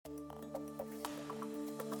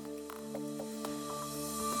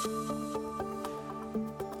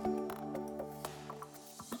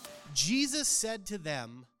Jesus said to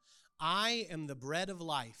them, I am the bread of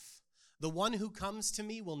life. The one who comes to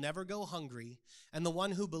me will never go hungry, and the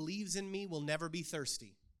one who believes in me will never be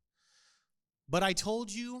thirsty. But I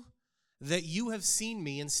told you that you have seen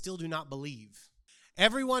me and still do not believe.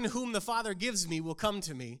 Everyone whom the Father gives me will come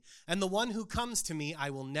to me, and the one who comes to me I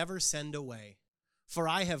will never send away. For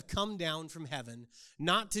I have come down from heaven,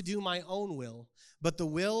 not to do my own will, but the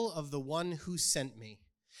will of the one who sent me.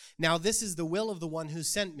 Now this is the will of the one who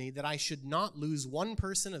sent me, that I should not lose one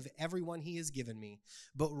person of everyone he has given me,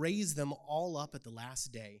 but raise them all up at the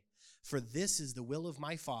last day. For this is the will of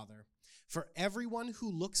my Father, for everyone who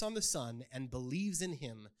looks on the Son and believes in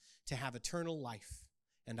him to have eternal life,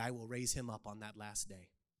 and I will raise him up on that last day.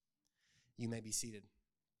 You may be seated.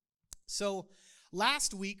 So,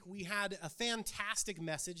 last week we had a fantastic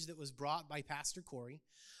message that was brought by Pastor Corey,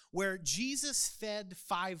 where Jesus fed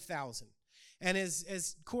 5,000. And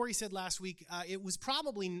as Corey said last week, it was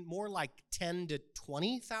probably more like 10 to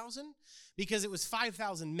 20,000 because it was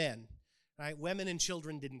 5,000 men, right? Women and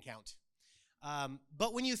children didn't count.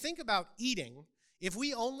 But when you think about eating, if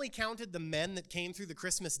we only counted the men that came through the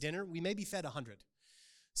Christmas dinner, we maybe fed 100.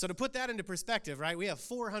 So to put that into perspective, right, we have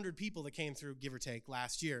 400 people that came through, give or take,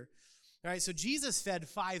 last year. All right, so Jesus fed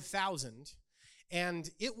 5,000, and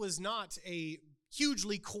it was not a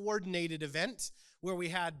hugely coordinated event where we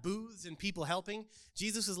had booths and people helping.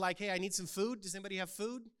 Jesus was like, hey, I need some food. Does anybody have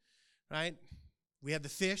food? Right? We had the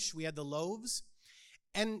fish, we had the loaves.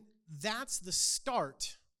 And that's the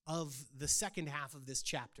start of the second half of this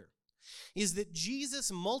chapter, is that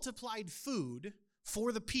Jesus multiplied food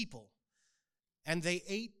for the people, and they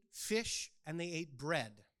ate fish and they ate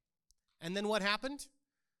bread. And then what happened?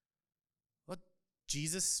 Well,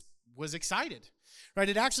 Jesus was excited. Right?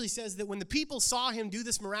 It actually says that when the people saw him do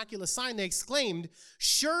this miraculous sign, they exclaimed,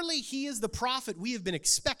 surely he is the prophet we have been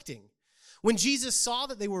expecting. When Jesus saw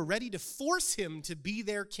that they were ready to force him to be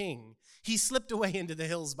their king, he slipped away into the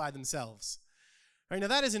hills by themselves. Right? Now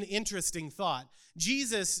that is an interesting thought.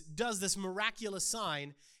 Jesus does this miraculous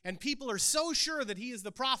sign, and people are so sure that he is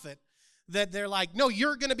the prophet that they're like, no,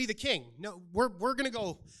 you're going to be the king. No, we're going to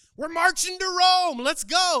go. We're marching to Rome. Let's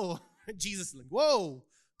go. Jesus is like, whoa,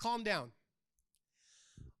 calm down.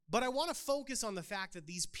 But I want to focus on the fact that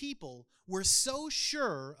these people were so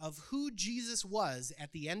sure of who Jesus was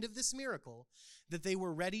at the end of this miracle that they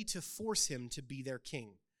were ready to force him to be their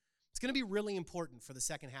king. It's going to be really important for the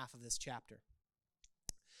second half of this chapter.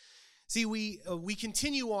 See, we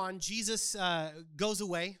continue on. Jesus goes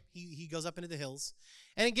away. He goes up into the hills,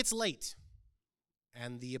 and it gets late.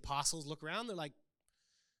 And the apostles look around. They're like,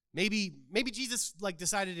 maybe Jesus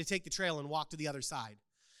decided to take the trail and walk to the other side.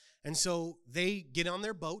 And so they get on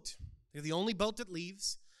their boat. They're the only boat that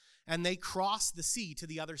leaves, and they cross the sea to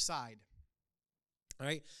the other side. All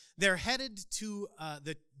right? They're headed to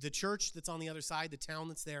the church that's on the other side, the town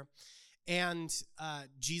that's there, and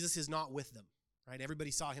Jesus is not with them. Right?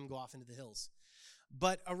 Everybody saw him go off into the hills.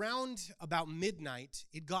 But around about midnight,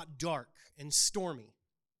 it got dark and stormy,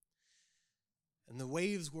 and the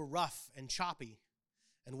waves were rough and choppy.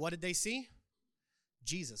 And what did they see?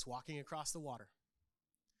 Jesus walking across the water.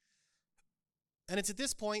 And it's at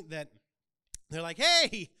this point that they're like,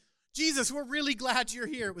 hey, Jesus, we're really glad you're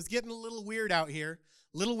here. It was getting a little weird out here,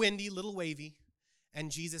 a little windy, a little wavy.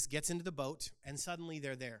 And Jesus gets into the boat, and suddenly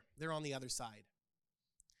they're there. They're on the other side.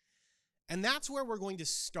 And that's where we're going to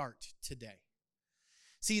start today.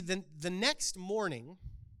 See, the next morning,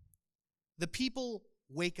 the people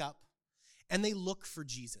wake up, and they look for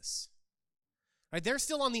Jesus. Right? They're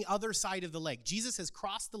still on the other side of the lake. Jesus has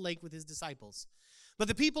crossed the lake with his disciples. But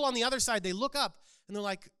the people on the other side, they look up, and they're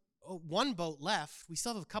like, oh, one boat left. We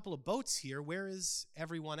still have a couple of boats here. Where is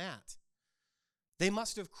everyone at? They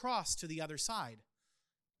must have crossed to the other side.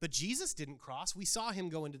 But Jesus didn't cross. We saw him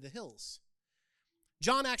go into the hills.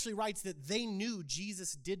 John actually writes that they knew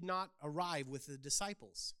Jesus did not arrive with the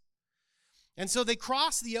disciples. And so they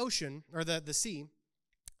cross the ocean, or the sea,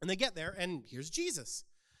 and they get there, and here's Jesus.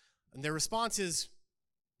 And their response is,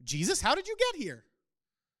 Jesus, how did you get here?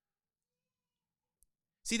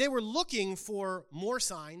 See, they were looking for more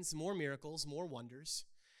signs, more miracles, more wonders,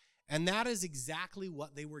 and that is exactly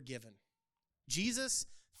what they were given. Jesus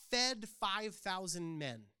fed 5,000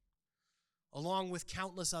 men, along with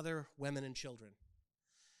countless other women and children.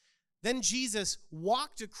 Then Jesus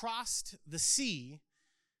walked across the sea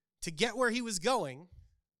to get where he was going,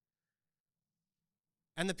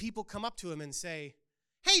 and the people come up to him and say,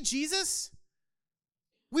 hey, Jesus,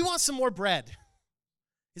 we want some more bread.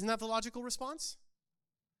 Isn't that the logical response?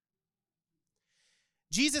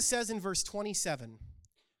 Jesus says in verse 27,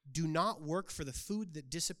 do not work for the food that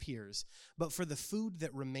disappears, but for the food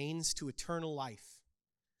that remains to eternal life.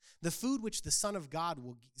 the food which the Son of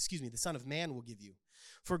Man will give you.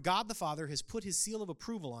 For God the Father has put his seal of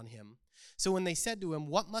approval on him. So when they said to him,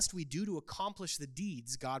 what must we do to accomplish the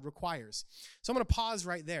deeds God requires? So I'm going to pause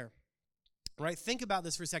right there. Right? Think about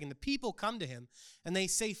this for a second. The people come to him and they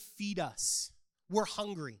say, feed us. We're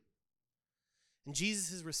hungry. And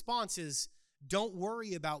Jesus' response is, don't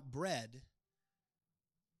worry about bread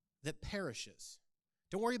that perishes.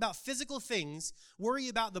 Don't worry about physical things. Worry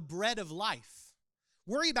about the bread of life.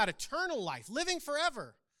 Worry about eternal life, living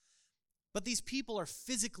forever. But these people are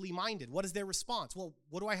physically minded. What is their response? Well,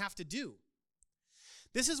 what do I have to do?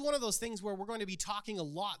 This is one of those things where we're going to be talking a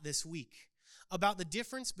lot this week about the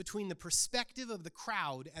difference between the perspective of the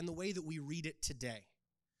crowd and the way that we read it today.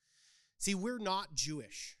 See, we're not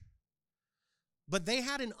Jewish, but they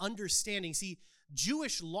had an understanding. See,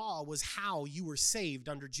 Jewish law was how you were saved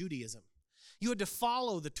under Judaism. You had to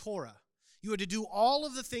follow the Torah. You had to do all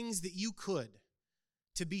of the things that you could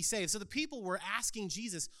to be saved. So the people were asking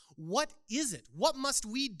Jesus, what is it? What must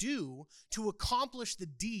we do to accomplish the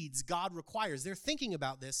deeds God requires? They're thinking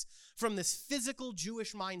about this from this physical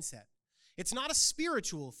Jewish mindset. It's not a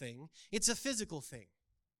spiritual thing, it's a physical thing.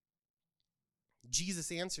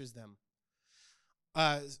 Jesus answers them.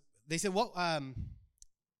 They said,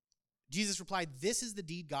 Jesus replied, this is the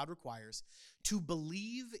deed God requires, to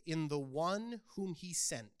believe in the one whom he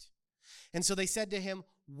sent. And so they said to him,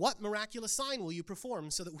 what miraculous sign will you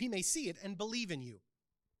perform so that we may see it and believe in you?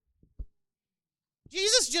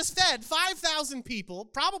 Jesus just fed 5,000 people,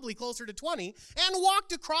 probably closer to 20, and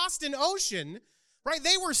walked across an ocean, right?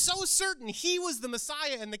 They were so certain he was the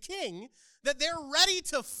Messiah and the king that they're ready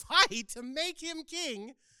to fight to make him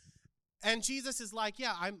king. And Jesus is like,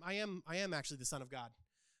 yeah, I am actually the Son of God.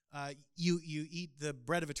 You eat the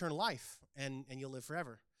bread of eternal life, and you'll live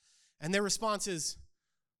forever. And their response is,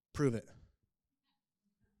 prove it.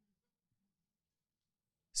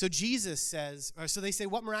 So Jesus says, so they say,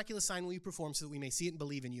 what miraculous sign will you perform so that we may see it and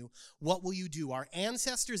believe in you? What will you do? Our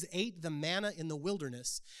ancestors ate the manna in the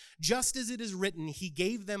wilderness. Just as it is written, he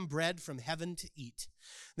gave them bread from heaven to eat.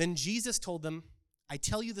 Then Jesus told them, I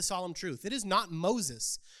tell you the solemn truth. It is not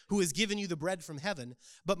Moses who has given you the bread from heaven,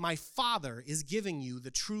 but my Father is giving you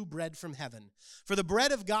the true bread from heaven. For the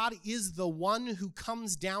bread of God is the one who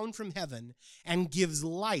comes down from heaven and gives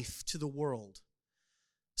life to the world.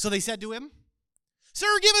 So they said to him, Sir,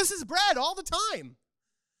 give us this bread all the time.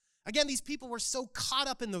 Again, these people were so caught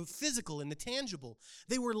up in the physical and the tangible.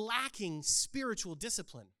 They were lacking spiritual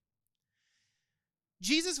discipline.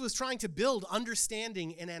 Jesus was trying to build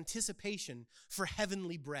understanding and anticipation for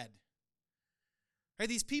heavenly bread. Right,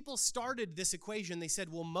 these people started this equation. They said,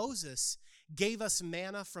 well, Moses gave us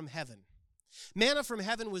manna from heaven. Manna from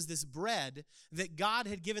heaven was this bread that God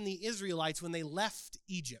had given the Israelites when they left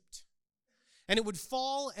Egypt. And it would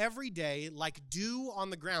fall every day like dew on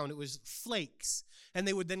the ground. It was flakes. And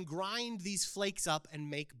they would then grind these flakes up and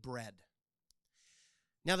make bread.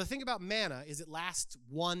 Now, the thing about manna is it lasts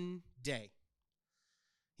one day.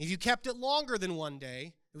 If you kept it longer than one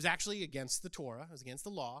day, it was actually against the Torah, it was against the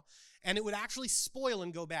law, and it would actually spoil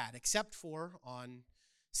and go bad, except for on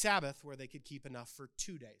Sabbath, where they could keep enough for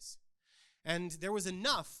 2 days. And there was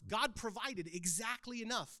enough. God provided exactly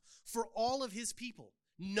enough for all of his people.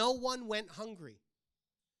 No one went hungry.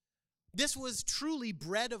 This was truly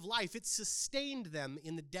bread of life. It sustained them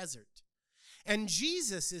in the desert. And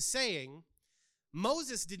Jesus is saying,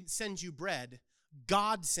 Moses didn't send you bread,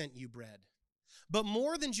 God sent you bread. But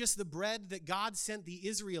more than just the bread that God sent the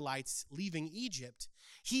Israelites leaving Egypt,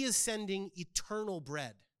 he is sending eternal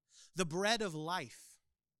bread, the bread of life.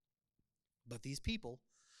 But these people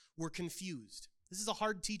were confused. This is a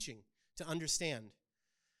hard teaching to understand.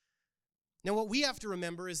 Now, what we have to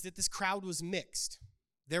remember is that this crowd was mixed.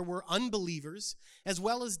 There were unbelievers as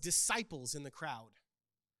well as disciples in the crowd.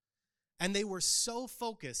 And they were so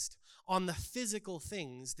focused on the physical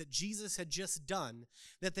things that Jesus had just done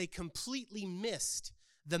that they completely missed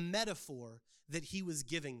the metaphor that he was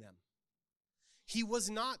giving them. He was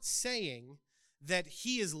not saying that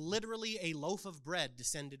he is literally a loaf of bread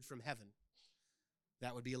descended from heaven.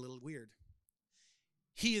 That would be a little weird.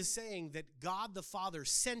 He is saying that God the Father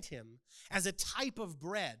sent him as a type of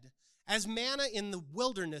bread, as manna in the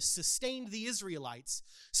wilderness sustained the Israelites,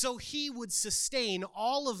 so he would sustain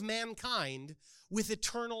all of mankind with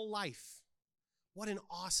eternal life. What an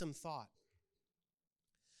awesome thought.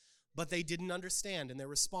 But they didn't understand, and their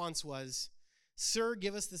response was, Sir,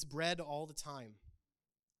 give us this bread all the time.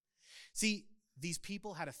 See, these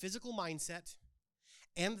people had a physical mindset,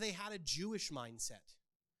 and they had a Jewish mindset.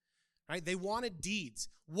 Right? They wanted deeds.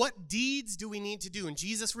 What deeds do we need to do? And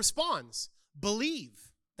Jesus responds,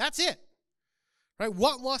 believe. That's it. Right?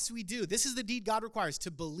 What must we do? This is the deed God requires,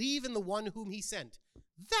 to believe in the one whom he sent.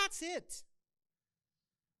 That's it.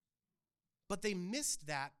 But they missed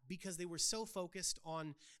that because they were so focused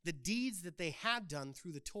on the deeds that they had done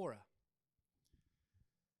through the Torah.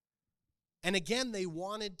 And again, they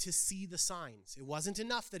wanted to see the signs. It wasn't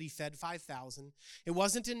enough that he fed 5,000. It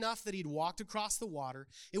wasn't enough that he'd walked across the water.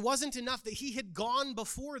 It wasn't enough that he had gone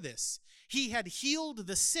before this. He had healed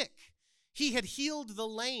the sick. He had healed the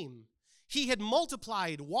lame. He had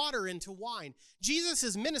multiplied water into wine.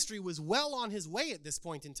 Jesus' ministry was well on his way at this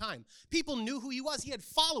point in time. People knew who he was. He had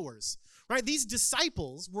followers, right? These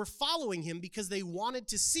disciples were following him because they wanted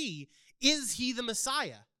to see, is he the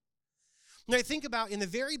Messiah? Now, think about in the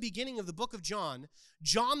very beginning of the book of John,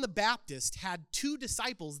 John the Baptist had 2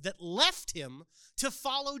 disciples that left him to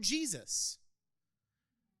follow Jesus.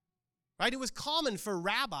 Right? It was common for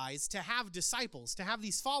rabbis to have disciples, to have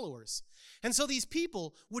these followers. And so these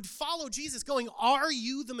people would follow Jesus going, are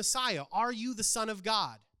you the Messiah? Are you the Son of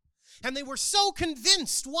God? And they were so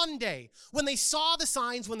convinced one day when they saw the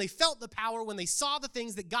signs, when they felt the power, when they saw the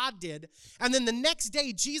things that God did. And then the next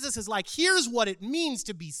day, Jesus is like, here's what it means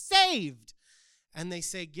to be saved. And they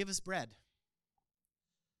say, give us bread.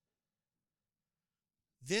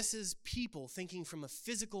 This is people thinking from a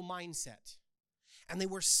physical mindset. And they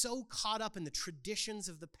were so caught up in the traditions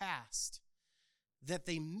of the past that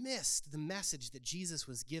they missed the message that Jesus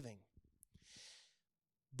was giving.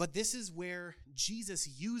 But this is where Jesus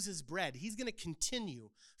uses bread. He's going to continue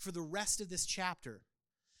for the rest of this chapter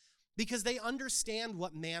because they understand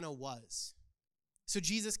what manna was. So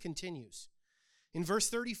Jesus continues. In verse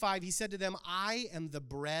 35, he said to them, I am the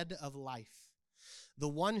bread of life. The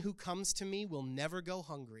one who comes to me will never go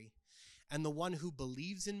hungry, and the one who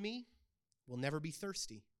believes in me will never be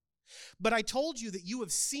thirsty. But I told you that you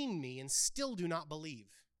have seen me and still do not believe.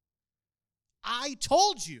 I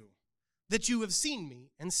told you that you have seen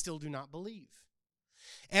me and still do not believe.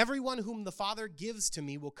 Everyone whom the Father gives to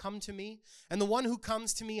me will come to me, and the one who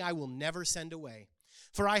comes to me I will never send away.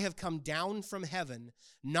 For I have come down from heaven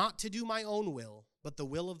not to do my own will, but the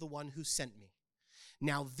will of the one who sent me.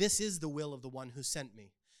 Now this is the will of the one who sent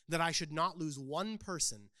me, that I should not lose one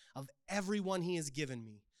person of everyone he has given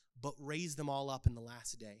me, but raise them all up in the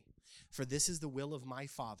last day. For this is the will of my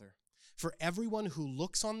Father, for everyone who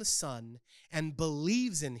looks on the Son and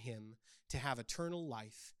believes in him to have eternal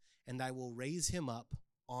life, and I will raise him up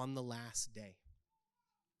on the last day.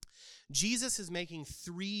 Jesus is making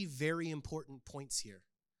 3 very important points here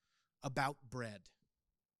about bread.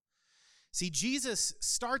 See, Jesus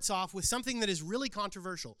starts off with something that is really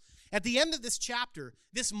controversial. At the end of this chapter,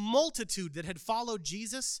 this multitude that had followed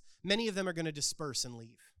Jesus, many of them are going to disperse and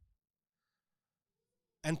leave.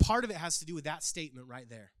 And part of it has to do with that statement right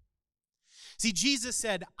there. See, Jesus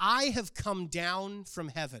said, I have come down from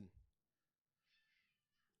heaven.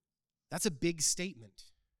 That's a big statement.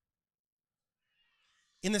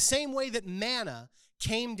 In the same way that manna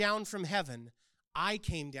came down from heaven, I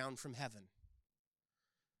came down from heaven.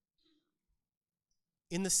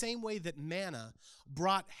 In the same way that manna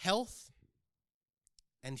brought health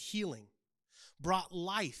and healing, brought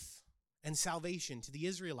life and salvation to the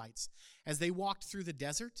Israelites as they walked through the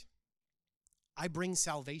desert, I bring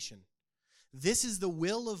salvation. This is the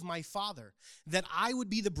will of my Father, that I would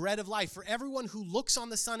be the bread of life. For everyone who looks on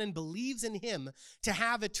the Son and believes in him to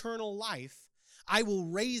have eternal life, I will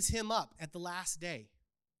raise him up at the last day.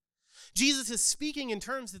 Jesus is speaking in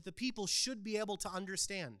terms that the people should be able to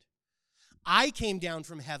understand. I came down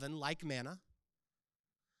from heaven like manna.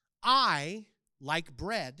 I, like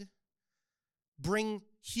bread, bring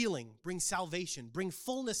healing, bring salvation, bring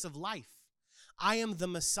fullness of life. I am the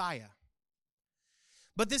Messiah.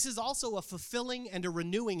 But this is also a fulfilling and a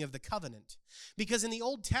renewing of the covenant. Because in the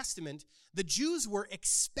Old Testament, the Jews were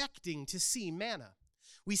expecting to see manna.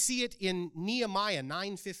 We see it in Nehemiah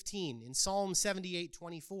 9:15, in Psalm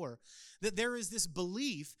 78:24, that there is this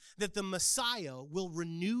belief that the Messiah will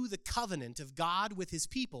renew the covenant of God with his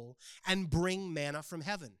people and bring manna from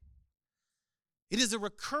heaven. It is a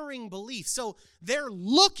recurring belief. So they're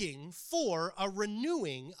looking for a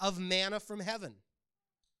renewing of manna from heaven.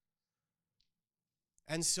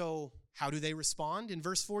 And so how do they respond? In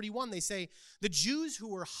verse 41, they say, the Jews who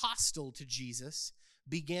were hostile to Jesus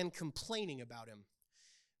began complaining about him,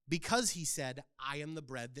 because he said, I am the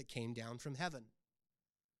bread that came down from heaven.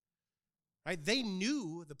 Right? They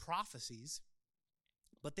knew the prophecies,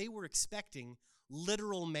 but they were expecting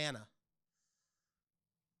literal manna,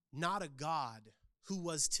 not a God who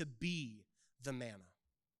was to be the manna.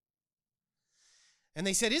 And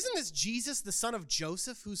they said, isn't this Jesus, the son of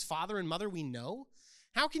Joseph, whose father and mother we know?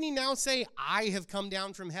 How can he now say, I have come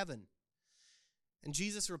down from heaven? And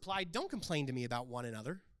Jesus replied, don't complain to me about one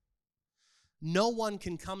another. No one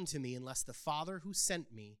can come to me unless the Father who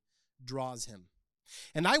sent me draws him.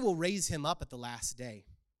 And I will raise him up at the last day.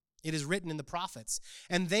 It is written in the prophets,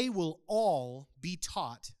 and they will all be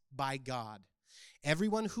taught by God.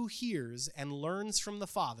 Everyone who hears and learns from the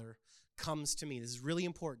Father comes to me. This is really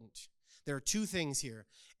important. There are two things here.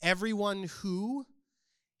 Everyone who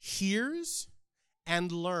hears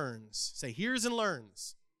and learns. Say, hears and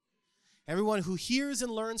learns. Everyone who hears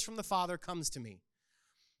and learns from the Father comes to me.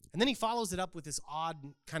 And then he follows it up with this odd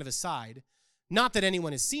kind of aside. Not that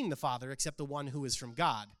anyone has seen the Father except the one who is from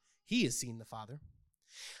God. He has seen the Father.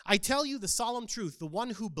 I tell you the solemn truth, the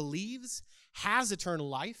one who believes has eternal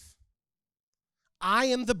life. I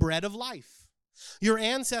am the bread of life. Your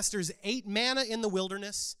ancestors ate manna in the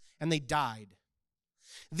wilderness, and they died.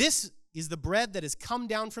 This is the bread that has come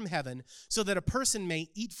down from heaven, so that a person may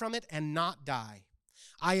eat from it and not die.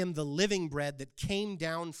 I am the living bread that came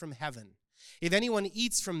down from heaven. If anyone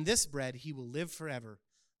eats from this bread, he will live forever.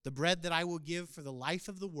 The bread that I will give for the life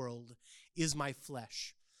of the world is my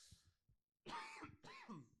flesh.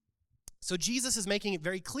 So Jesus is making it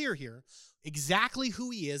very clear here exactly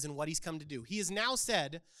who he is and what he's come to do. He has now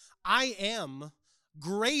said, I am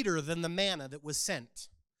greater than the manna that was sent.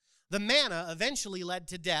 The manna eventually led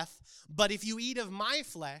to death, but if you eat of my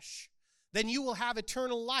flesh, then you will have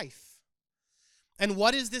eternal life. And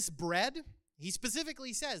what is this bread? He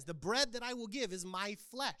specifically says, the bread that I will give is my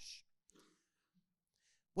flesh.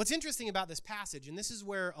 What's interesting about this passage, and this is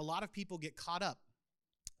where a lot of people get caught up,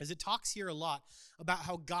 is it talks here a lot about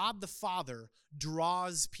how God the Father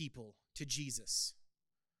draws people to Jesus.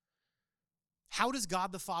 How does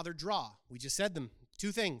God the Father draw? We just said them.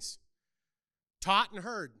 Two things. Taught and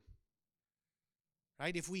heard.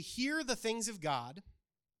 Right? If we hear the things of God,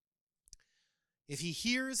 if he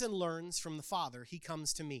hears and learns from the Father, he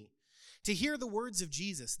comes to me. To hear the words of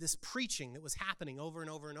Jesus, this preaching that was happening over and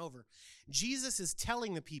over and over, Jesus is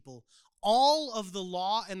telling the people, all of the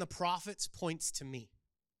law and the prophets points to me.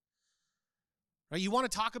 Right? You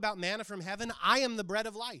want to talk about manna from heaven? I am the bread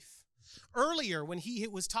of life. Earlier, when he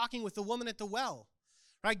was talking with the woman at the well,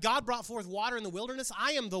 right? God brought forth water in the wilderness.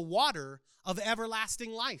 I am the water of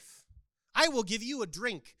everlasting life. I will give you a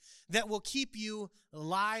drink that will keep you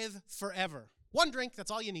alive forever. One drink,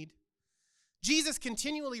 that's all you need. Jesus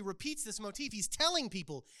continually repeats this motif. He's telling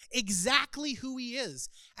people exactly who he is.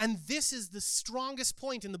 And this is the strongest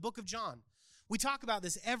point in the book of John. We talk about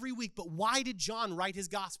this every week, but why did John write his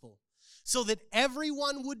gospel? So that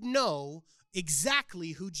everyone would know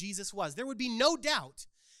exactly who Jesus was. There would be no doubt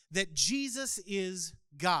that Jesus is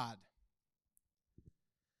God.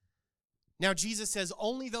 Now, Jesus says,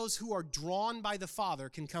 only those who are drawn by the Father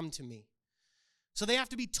can come to me. So they have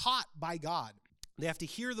to be taught by God. They have to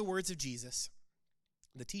hear the words of Jesus,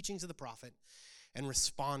 the teachings of the prophet, and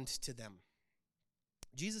respond to them.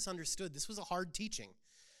 Jesus understood this was a hard teaching,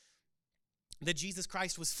 that Jesus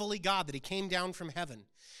Christ was fully God, that he came down from heaven.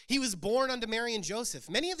 He was born unto Mary and Joseph.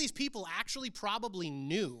 Many of these people actually probably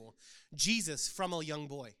knew Jesus from a young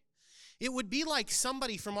boy. It would be like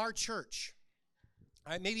somebody from our church,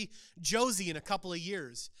 right? Maybe Josie in a couple of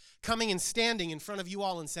years, coming and standing in front of you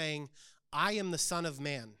all and saying, I am the Son of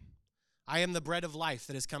Man. I am the bread of life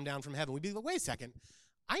that has come down from heaven. We'd be like, wait a second.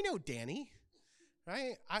 I know Danny,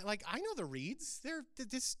 right? I know the Reeds.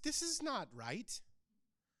 This is not right.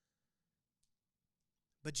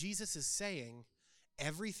 But Jesus is saying,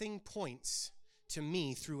 everything points to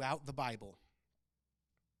me throughout the Bible.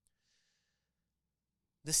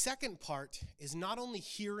 The second part is not only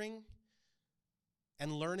hearing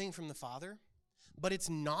and learning from the Father, but it's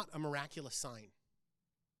not a miraculous sign.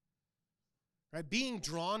 Right? Being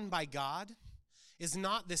drawn by God is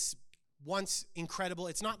not this once incredible,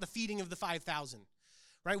 it's not the feeding of the 5,000.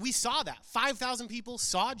 Right? We saw that. 5,000 people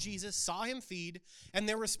saw Jesus, saw him feed, and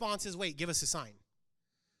their response is, wait, give us a sign.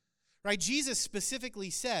 Right? Jesus specifically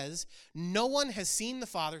says, no one has seen the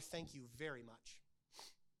Father, thank you very much.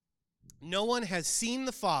 No one has seen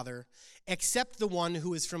the Father except the one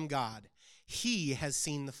who is from God. He has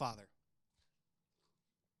seen the Father.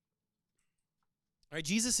 Right?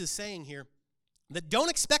 Jesus is saying here that don't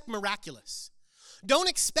expect miraculous. Don't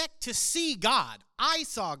expect to see God. I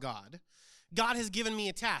saw God. God has given me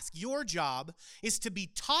a task. Your job is to be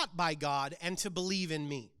taught by God and to believe in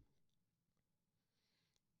me.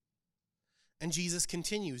 And Jesus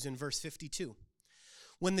continues in verse 52.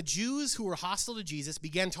 When the Jews who were hostile to Jesus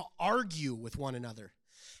began to argue with one another,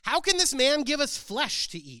 how can this man give us flesh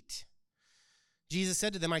to eat? Jesus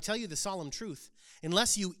said to them, I tell you the solemn truth.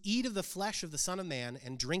 Unless you eat of the flesh of the Son of Man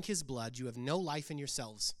and drink his blood, you have no life in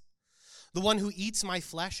yourselves. The one who eats my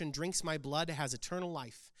flesh and drinks my blood has eternal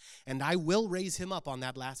life, and I will raise him up on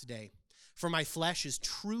that last day. For my flesh is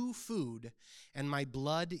true food, and my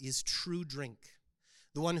blood is true drink.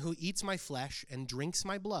 The one who eats my flesh and drinks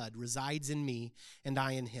my blood resides in me, and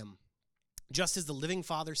I in him. Just as the living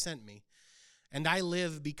Father sent me, and I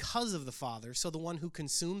live because of the Father, so the one who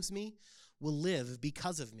consumes me will live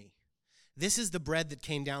because of me. This is the bread that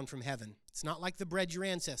came down from heaven. It's not like the bread your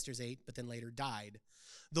ancestors ate, but then later died.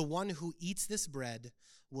 The one who eats this bread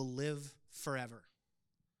will live forever.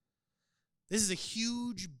 This is a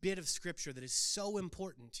huge bit of scripture that is so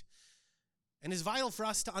important and is vital for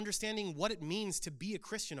us to understanding what it means to be a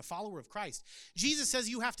Christian, a follower of Christ. Jesus says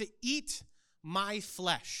you have to eat my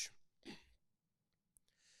flesh.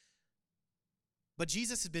 But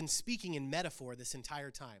Jesus has been speaking in metaphor this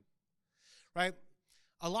entire time, right?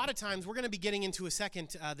 A lot of times, we're going to be getting into a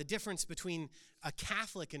second the difference between a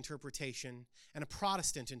Catholic interpretation and a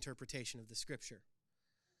Protestant interpretation of the scripture.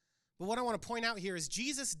 But what I want to point out here is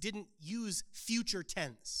Jesus didn't use future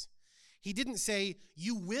tense. He didn't say,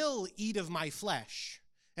 you will eat of my flesh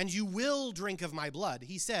and you will drink of my blood.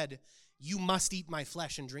 He said, you must eat my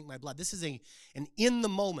flesh and drink my blood. This is an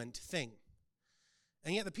in-the-moment thing.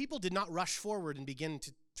 And yet the people did not rush forward and begin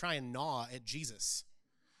to try and gnaw at Jesus.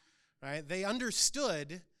 Right? They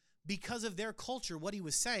understood because of their culture what he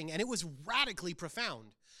was saying, and it was radically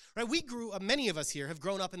profound. Right? Many of us here have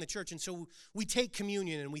grown up in the church, and so we take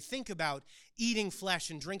communion and we think about eating flesh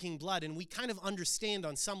and drinking blood, and we kind of understand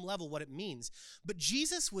on some level what it means. But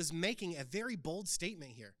Jesus was making a very bold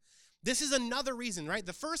statement here. This is another reason, right?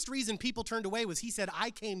 The first reason people turned away was he said, I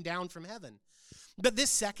came down from heaven. But this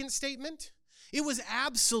second statement, it was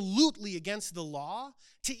absolutely against the law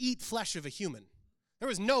to eat flesh of a human. There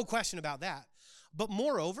was no question about that. But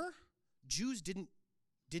moreover, Jews didn't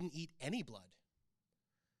eat any blood.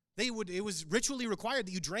 It was ritually required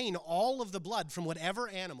that you drain all of the blood from whatever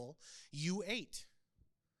animal you ate.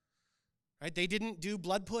 Right? They didn't do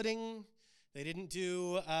blood pudding. They didn't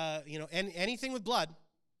do anything with blood.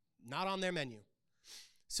 Not on their menu.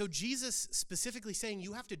 So Jesus specifically saying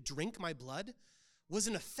you have to drink my blood was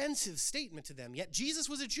an offensive statement to them. Yet Jesus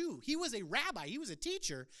was a Jew. He was a rabbi. He was a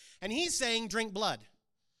teacher. And he's saying, drink blood.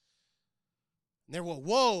 And they're,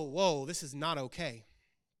 whoa, this is not okay.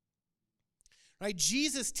 Right?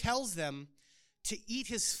 Jesus tells them to eat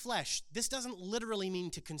his flesh. This doesn't literally mean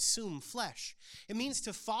to consume flesh. It means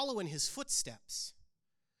to follow in his footsteps,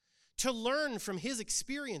 to learn from his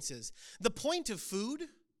experiences. The point of food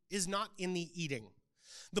is not in the eating.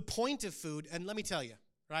 The point of food, and let me tell you,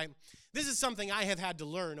 right? This is something I have had to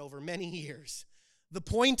learn over many years. The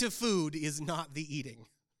point of food is not the eating.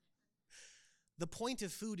 The point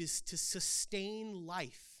of food is to sustain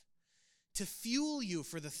life, to fuel you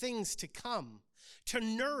for the things to come, to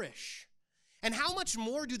nourish. And how much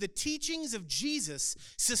more do the teachings of Jesus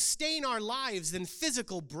sustain our lives than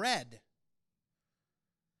physical bread?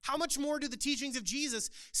 How much more do the teachings of Jesus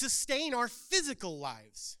sustain our physical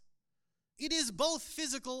lives? It is both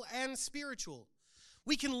physical and spiritual.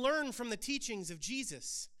 We can learn from the teachings of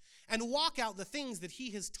Jesus and walk out the things that he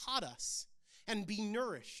has taught us and be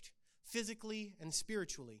nourished physically and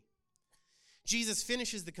spiritually. Jesus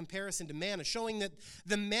finishes the comparison to manna, showing that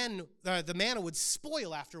the manna would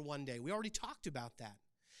spoil after one day. We already talked about that.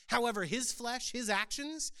 However, his flesh, his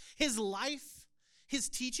actions, his life, his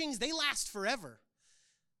teachings, they last forever.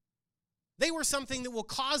 They were something that will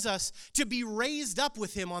cause us to be raised up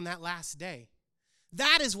with him on that last day.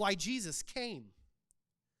 That is why Jesus came.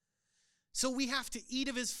 So we have to eat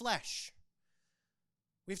of his flesh.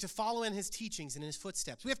 We have to follow in his teachings and in his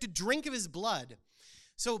footsteps. We have to drink of his blood.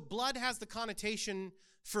 So blood has the connotation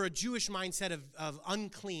for a Jewish mindset of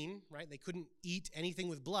unclean, right? They couldn't eat anything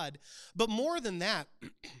with blood. But more than that,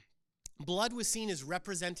 blood was seen as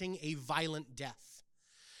representing a violent death.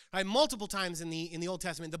 Right? Multiple times in the Old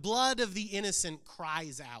Testament, the blood of the innocent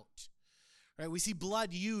cries out. Right? We see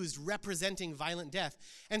blood used representing violent death.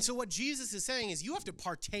 And so what Jesus is saying is you have to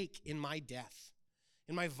partake in my death,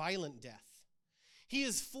 in my violent death. He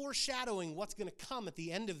is foreshadowing what's going to come at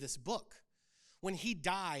the end of this book when he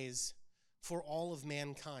dies for all of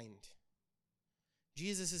mankind.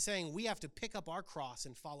 Jesus is saying we have to pick up our cross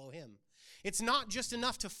and follow him. It's not just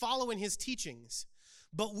enough to follow in his teachings,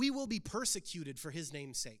 but we will be persecuted for his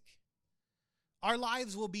name's sake. Our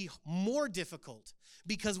lives will be more difficult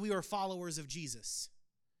because we are followers of Jesus.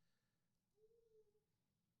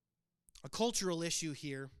 A cultural issue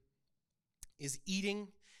here is eating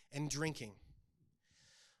and drinking.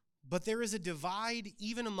 But there is a divide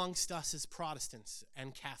even amongst us as Protestants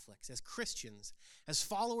and Catholics, as Christians, as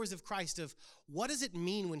followers of Christ, of what does it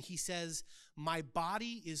mean when he says, my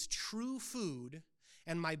body is true food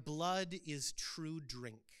and my blood is true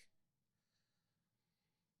drink.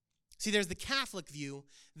 See, there's the Catholic view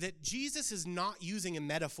that Jesus is not using a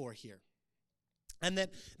metaphor here, and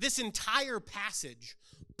that this entire passage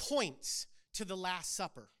points to the Last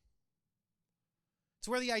Supper. It's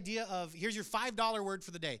where the idea of, here's your $5 word for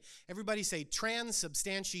the day. Everybody say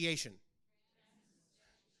transubstantiation.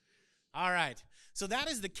 All right. So that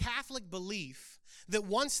is the Catholic belief that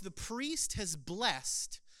once the priest has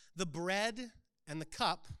blessed the bread and the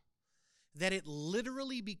cup, that it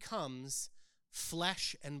literally becomes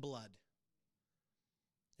flesh and blood.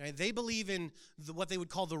 Right? They believe in what they would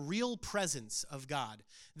call the real presence of God,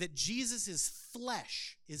 that Jesus'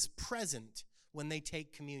 flesh is present when they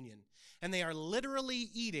take communion. And they are literally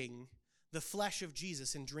eating the flesh of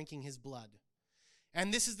Jesus and drinking his blood.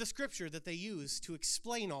 And this is the scripture that they use to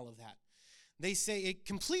explain all of that. They say it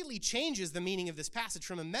completely changes the meaning of this passage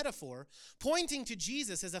from a metaphor, pointing to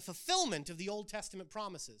Jesus as a fulfillment of the Old Testament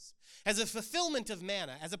promises, as a fulfillment of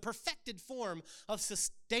manna, as a perfected form of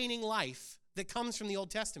sustaining life that comes from the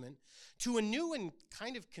Old Testament, to a new and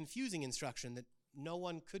kind of confusing instruction that no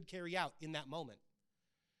one could carry out in that moment.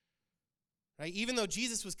 Right? Even though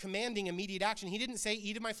Jesus was commanding immediate action, he didn't say,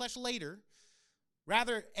 eat of my flesh later.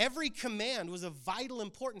 Rather, every command was of vital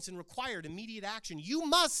importance and required immediate action. You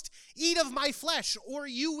must eat of my flesh or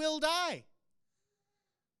you will die.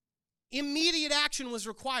 Immediate action was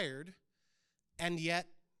required, and yet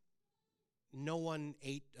no one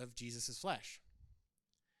ate of Jesus' flesh.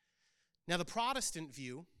 Now, the Protestant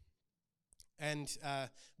view, and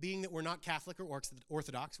being that we're not Catholic or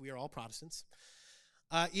Orthodox, we are all Protestants,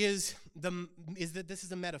 is that this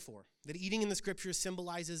is a metaphor, that eating in the scriptures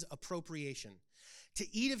symbolizes appropriation. To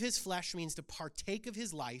eat of his flesh means to partake of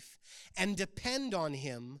his life and depend on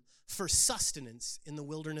him for sustenance in the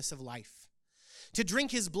wilderness of life. To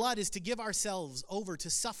drink his blood is to give ourselves over to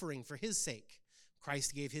suffering for his sake.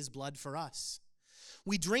 Christ gave his blood for us.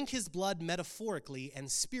 We drink his blood metaphorically and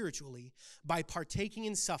spiritually by partaking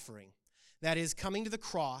in suffering, that is, coming to the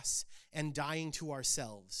cross and dying to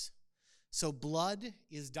ourselves. So blood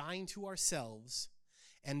is dying to ourselves,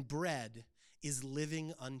 and bread is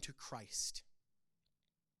living unto Christ.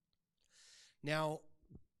 Now,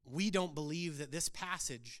 we don't believe that this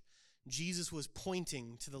passage, Jesus was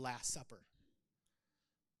pointing to the Last Supper.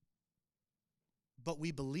 But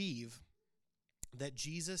we believe that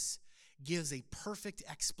Jesus gives a perfect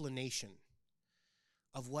explanation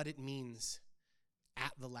of what it means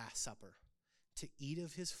at the Last Supper to eat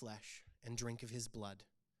of his flesh and drink of his blood.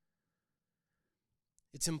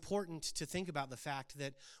 It's important to think about the fact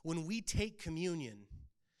that when we take communion,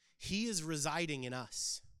 he is residing in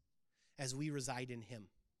us as we reside in him.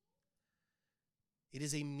 It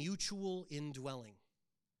is a mutual indwelling.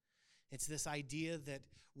 It's this idea that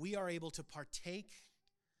we are able to partake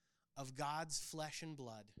of God's flesh and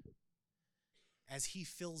blood as he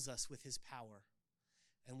fills us with his power,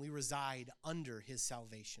 and we reside under his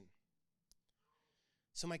salvation.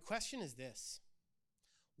 So my question is this: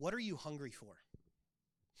 what are you hungry for?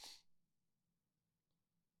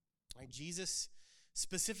 Right, Jesus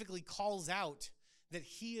specifically calls out that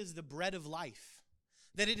he is the bread of life,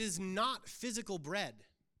 that it is not physical bread.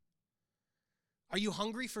 Are you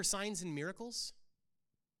hungry for signs and miracles?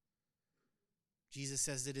 Jesus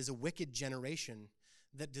says it is a wicked generation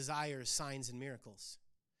that desires signs and miracles.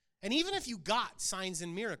 And even if you got signs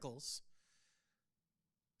and miracles,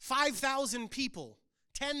 5,000 people,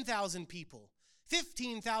 10,000 people,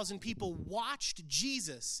 15,000 people watched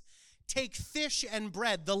Jesus take fish and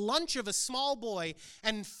bread, the lunch of a small boy,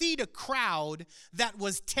 and feed a crowd that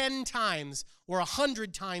was 10 times or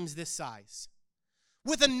 100 times this size,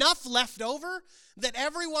 with enough left over that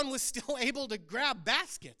everyone was still able to grab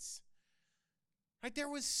baskets. Right? There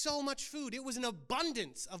was so much food. It was an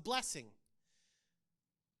abundance of blessing.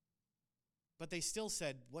 But they still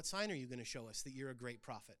said, what sign are you going to show us that you're a great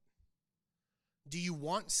prophet? Do you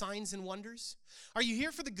want signs and wonders? Are you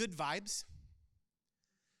here for the good vibes?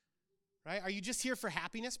 Right? Are you just here for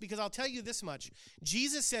happiness? Because I'll tell you this much.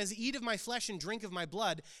 Jesus says, eat of my flesh and drink of my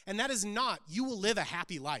blood, and that is not, you will live a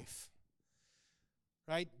happy life.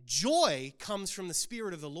 Right? Joy comes from the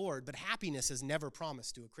Spirit of the Lord, but happiness is never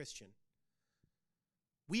promised to a Christian.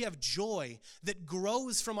 We have joy that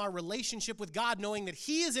grows from our relationship with God, knowing that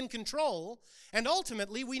he is in control, and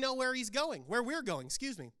ultimately we know where he's going, where we're going,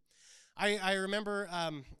 I remember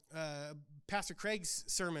Pastor Craig's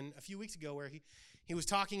sermon a few weeks ago where he was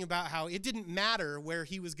talking about how it didn't matter where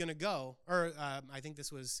he was going to go, or I think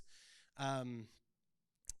this was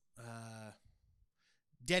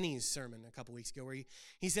Denny's sermon a couple weeks ago, where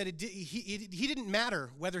he said he didn't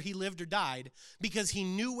matter whether he lived or died because he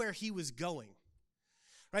knew where he was going.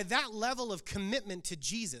 right? That level of commitment to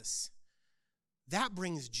Jesus, that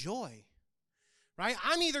brings joy, right?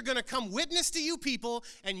 I'm either going to come witness to you people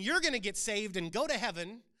and you're going to get saved and go to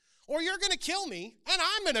heaven, or you're going to kill me and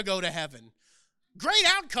I'm going to go to heaven. Great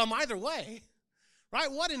outcome either way,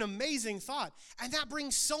 right? What an amazing thought. And that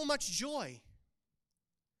brings so much joy.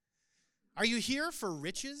 Are you here for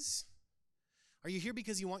riches? Are you here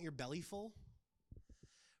because you want your belly full?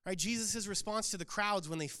 Right? Jesus' response to the crowds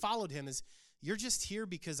when they followed him is, you're just here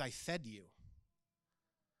because I fed you.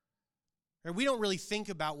 Right? We don't really think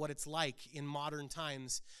about what it's like in modern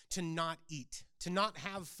times to not eat, to not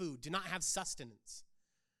have food, to not have sustenance.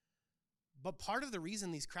 But part of the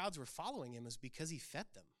reason these crowds were following him is because he fed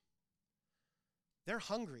them. They're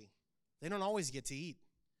hungry. They don't always get to eat.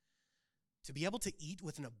 To be able to eat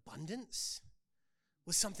with an abundance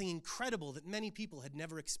was something incredible that many people had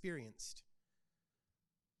never experienced.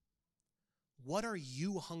 What are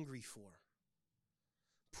you hungry for?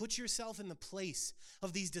 Put yourself in the place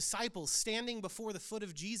of these disciples standing before the foot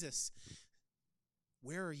of Jesus.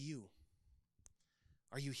 Where are you?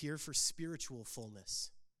 Are you here for spiritual fullness?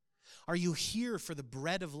 Are you here for the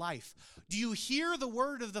bread of life? Do you hear the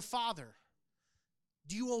word of the Father?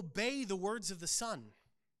 Do you obey the words of the Son?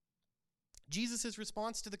 Jesus'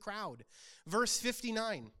 response to the crowd. Verse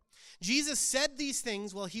 59. Jesus said these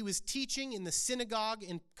things while he was teaching in the synagogue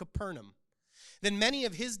in Capernaum. Then many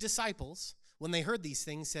of his disciples, when they heard these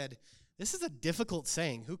things, said, this is a difficult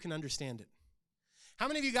saying. Who can understand it? How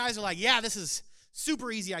many of you guys are like, yeah, this is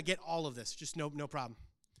super easy. I get all of this. Just no problem.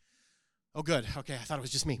 Oh, good. Okay, I thought it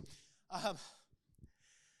was just me.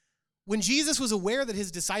 When Jesus was aware that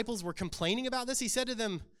his disciples were complaining about this, he said to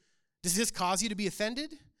them, does this cause you to be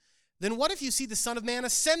offended? Then what if you see the Son of Man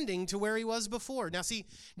ascending to where he was before? Now see,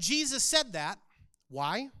 Jesus said that.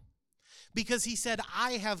 Why? Because he said,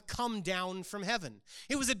 I have come down from heaven.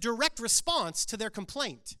 It was a direct response to their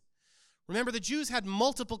complaint. Remember, the Jews had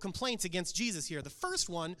multiple complaints against Jesus here. The first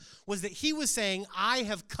one was that he was saying, I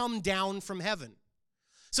have come down from heaven.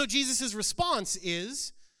 So Jesus' response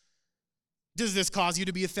is, does this cause you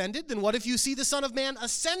to be offended? Then what if you see the Son of Man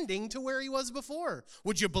ascending to where he was before?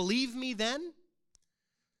 Would you believe me then?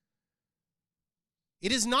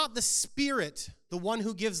 It is not the Spirit, the one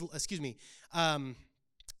who gives, the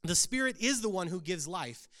Spirit is the one who gives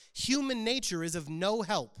life. Human nature is of no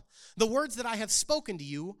help. The words that I have spoken to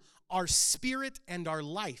you are spirit and are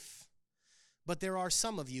life. But there are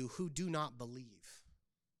some of you who do not believe.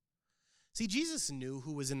 See, Jesus knew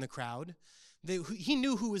who was in the crowd. He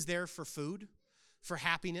knew who was there for food, for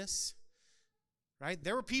happiness. Right?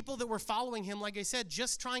 There were people that were following him, like I said,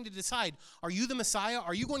 just trying to decide, are you the Messiah?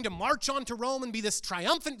 Are you going to march on to Rome and be this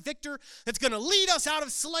triumphant victor that's going to lead us out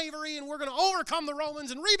of slavery and we're going to overcome the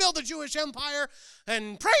Romans and rebuild the Jewish empire?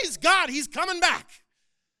 And praise God, he's coming back.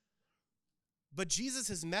 But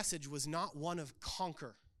Jesus' message was not one of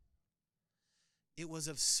conquer. It was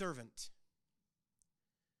of servant.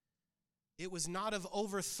 It was not of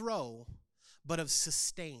overthrow, but of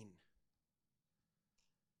sustain.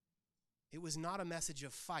 It was not a message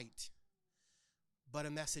of fight, but a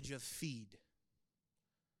message of feed.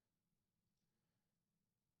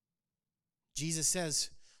 Jesus says,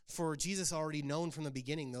 for Jesus already known from the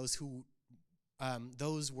beginning those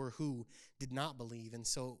were who did not believe, and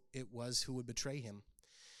so it was who would betray him.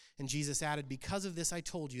 And Jesus added, because of this I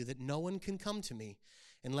told you that no one can come to me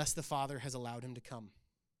unless the Father has allowed him to come.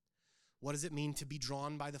 What does it mean to be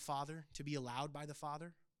drawn by the Father, to be allowed by the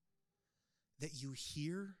Father? That you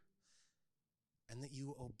hear and that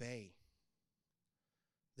you obey.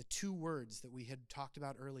 The two words that we had talked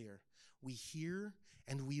about earlier. We hear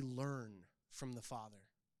and we learn from the Father.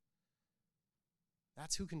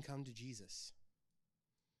 That's who can come to Jesus.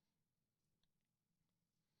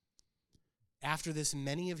 After this,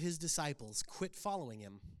 many of his disciples quit following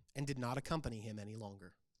him and did not accompany him any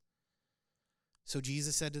longer. So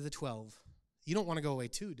Jesus said to the 12, you don't want to go away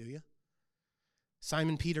too, do you?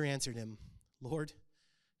 Simon Peter answered him, Lord,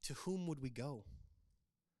 to whom would we go?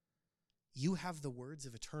 You have the words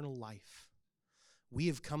of eternal life. We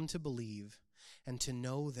have come to believe and to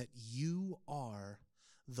know that you are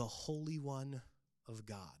the Holy One of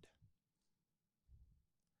God.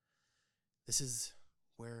 This is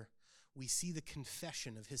where we see the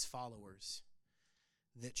confession of his followers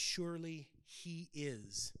that surely he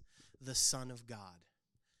is the Son of God,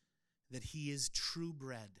 that he is true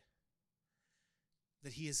bread,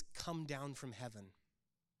 that he has come down from heaven.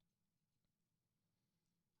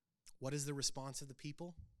 What is the response of the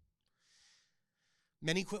people?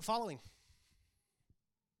 Many quit following.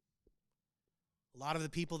 A lot of the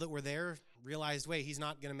people that were there realized, wait, he's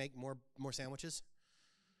not going to make more sandwiches.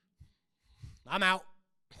 I'm out.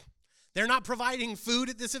 They're not providing food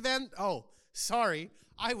at this event? Oh, sorry.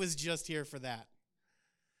 I was just here for that.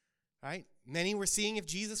 Right? Many were seeing if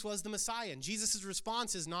Jesus was the Messiah. And Jesus'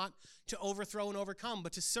 response is not to overthrow and overcome,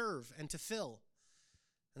 but to serve and to fill.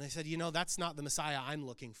 And they said, that's not the Messiah I'm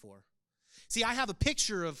looking for. See, I have a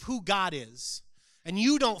picture of who God is, and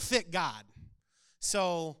you don't fit God.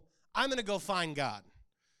 So I'm going to go find God.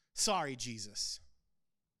 Sorry, Jesus.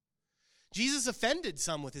 Jesus offended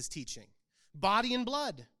some with his teaching. Body and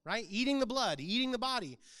blood, right? Eating the blood, eating the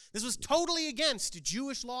body. This was totally against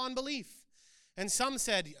Jewish law and belief. And some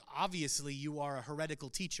said, obviously, you are a heretical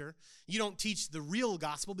teacher. You don't teach the real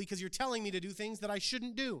gospel because you're telling me to do things that I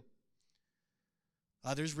shouldn't do.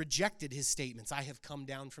 Others rejected his statements. I have come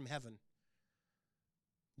down from heaven.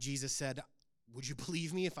 Jesus said, would you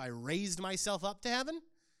believe me if I raised myself up to heaven?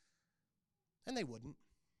 And they wouldn't.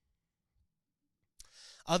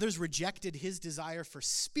 Others rejected his desire for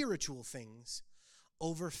spiritual things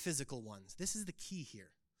over physical ones. This is the key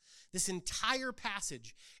here. This entire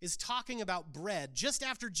passage is talking about bread just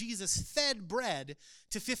after Jesus fed bread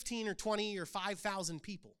to 15 or 20 or 5,000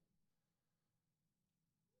 people.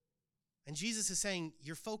 And Jesus is saying,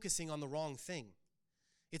 you're focusing on the wrong thing.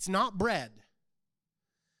 It's not bread.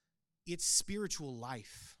 It's spiritual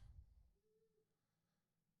life.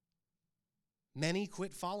 Many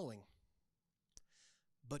quit following,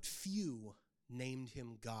 but few named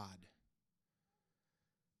him God.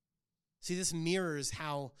 See, this mirrors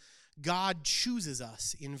how God chooses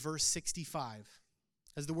us in verse 65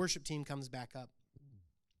 as the worship team comes back up.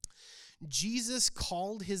 Jesus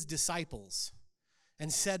called his disciples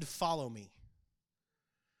and said, follow me.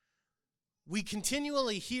 We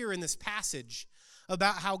continually hear in this passage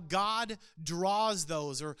about how God draws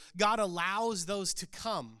those or God allows those to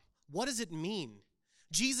come. What does it mean?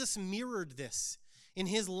 Jesus mirrored this in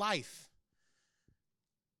his life.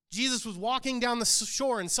 Jesus was walking down the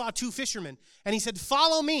shore and saw two fishermen, and he said,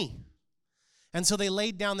 follow me. And so they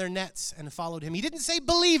laid down their nets and followed him. He didn't say,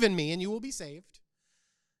 believe in me and you will be saved.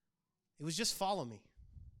 It was just follow me.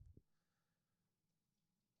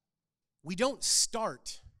 We don't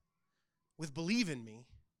start with believe in me.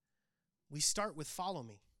 We start with follow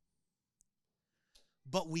me.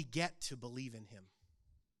 But we get to believe in him.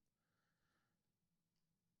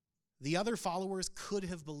 The other followers could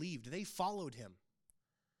have believed. They followed him.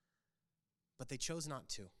 But they chose not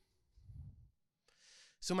to.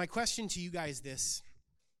 So my question to you guys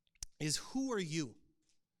is who are you?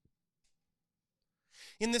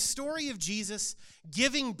 In the story of Jesus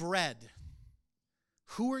giving bread,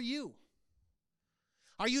 who are you?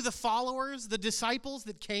 Are you the followers, the disciples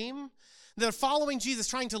that came? That are following Jesus,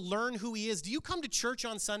 trying to learn who he is? Do you come to church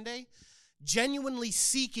on Sunday genuinely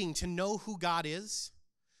seeking to know who God is,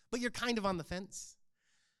 but you're kind of on the fence?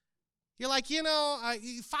 You're like,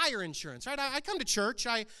 fire insurance, right? I come to church.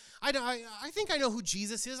 I think I know who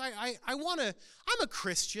Jesus is. I'm a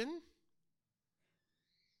Christian.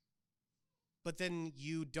 But then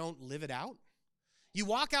you don't live it out. You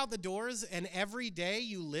walk out the doors and every day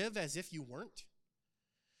you live as if you weren't.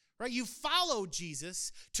 Right? You follow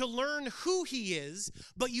Jesus to learn who he is,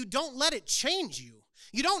 but you don't let it change you.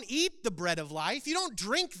 You don't eat the bread of life. You don't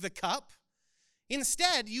drink the cup.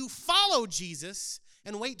 Instead, you follow Jesus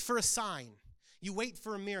and wait for a sign. You wait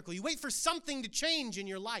for a miracle. You wait for something to change in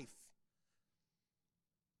your life.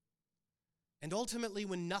 And ultimately,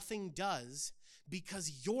 when nothing does,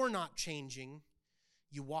 because you're not changing,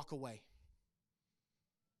 you walk away.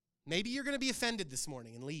 Maybe you're going to be offended this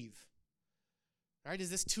morning and leave. All right,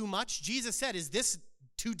 is this too much? Jesus said, is this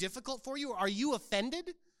too difficult for you? Are you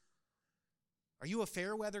offended? Are you a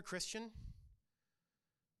fair weather Christian?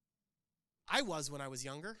 I was when I was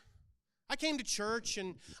younger. I came to church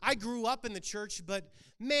and I grew up in the church, but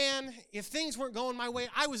man, if things weren't going my way,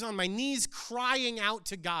 I was on my knees crying out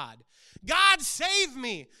to God. God, save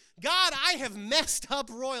me. God, I have messed up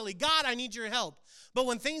royally. God, I need your help. But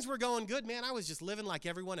when things were going good, man, I was just living like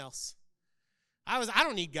everyone else. I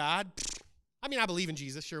don't need God. I mean, I believe in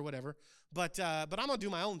Jesus, sure, whatever. But I'm going to do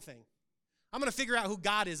my own thing. I'm going to figure out who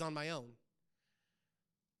God is on my own.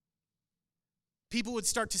 People would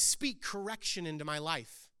start to speak correction into my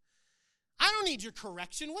life. I don't need your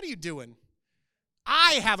correction. What are you doing?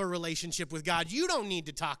 I have a relationship with God. You don't need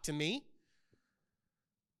to talk to me.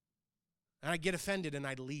 And I'd get offended and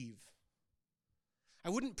I'd leave. I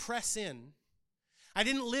wouldn't press in. I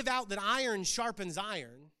didn't live out that iron sharpens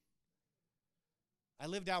iron. I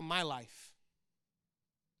lived out my life.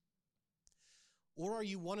 Or are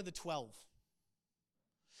you one of the 12?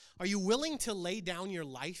 Are you willing to lay down your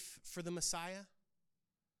life for the Messiah?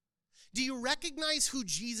 Do you recognize who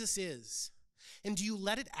Jesus is? And do you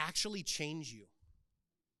let it actually change you?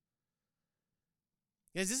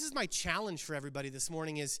 Guys, this is my challenge for everybody this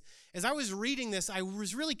morning is, as I was reading this, I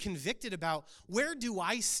was really convicted about where do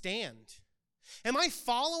I stand? Am I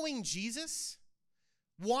following Jesus?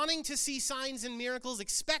 Wanting to see signs and miracles,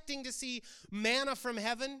 expecting to see manna from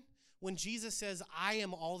heaven, when Jesus says, I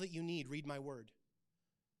am all that you need, read my word.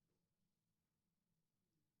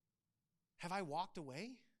 Have I walked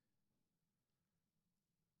away?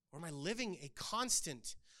 Or am I living a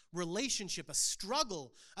constant relationship, a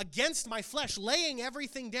struggle against my flesh, laying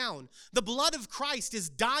everything down? The blood of Christ is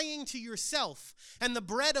dying to yourself, and the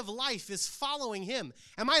bread of life is following him.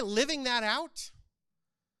 Am I living that out?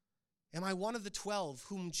 Am I one of the 12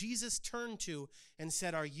 whom Jesus turned to and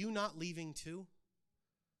said, are you not leaving too?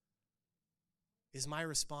 Is my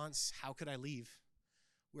response, how could I leave?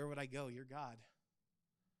 Where would I go? You're God.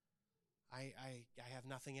 I have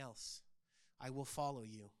nothing else. I will follow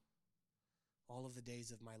you all of the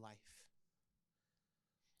days of my life.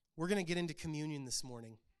 We're going to get into communion this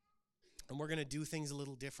morning, and we're going to do things a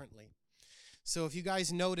little differently. So if you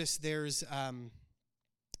guys notice, there's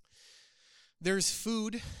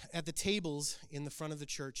food at the tables in the front of the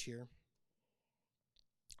church here.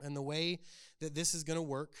 And the way that this is going to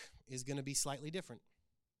work is going to be slightly different.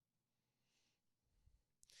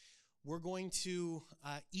 We're going to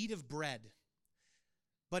eat of bread.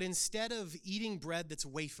 But instead of eating bread that's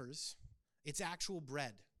wafers, it's actual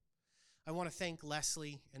bread. I want to thank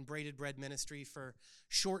Leslie and Braided Bread Ministry for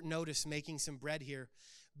short notice making some bread here,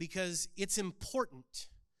 because it's important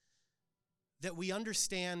that we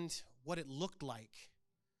understand what it looked like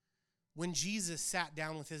when Jesus sat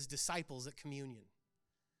down with his disciples at communion.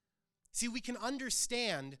 See, we can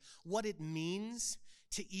understand what it means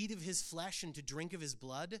to eat of his flesh and to drink of his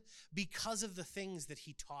blood because of the things that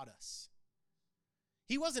he taught us.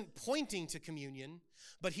 He wasn't pointing to communion,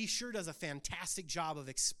 but he sure does a fantastic job of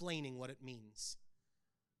explaining what it means.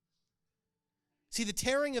 See, the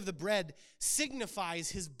tearing of the bread signifies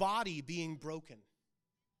his body being broken.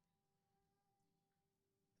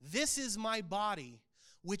 This is my body,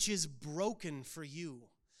 which is broken for you.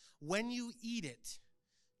 When you eat it,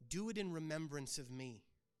 do it in remembrance of me.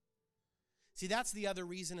 See, that's the other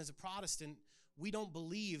reason as a Protestant, we don't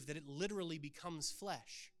believe that it literally becomes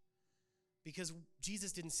flesh. Because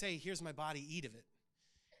Jesus didn't say, here's my body, eat of it.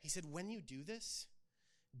 He said, when you do this,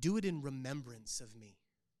 do it in remembrance of me.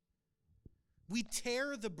 We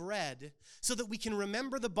tear the bread so that we can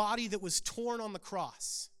remember the body that was torn on the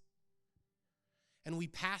cross. And we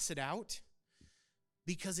pass it out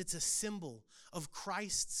because it's a symbol of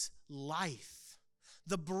Christ's life.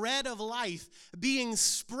 The bread of life being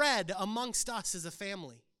spread amongst us as a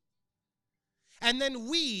family. And then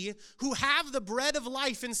we, who have the bread of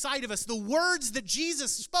life inside of us, the words that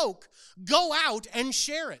Jesus spoke, go out and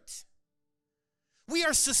share it. We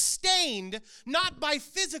are sustained not by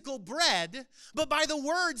physical bread, but by the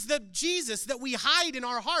words that Jesus, that we hide in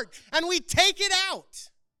our heart, and we take it out.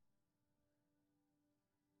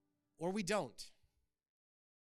 Or we don't.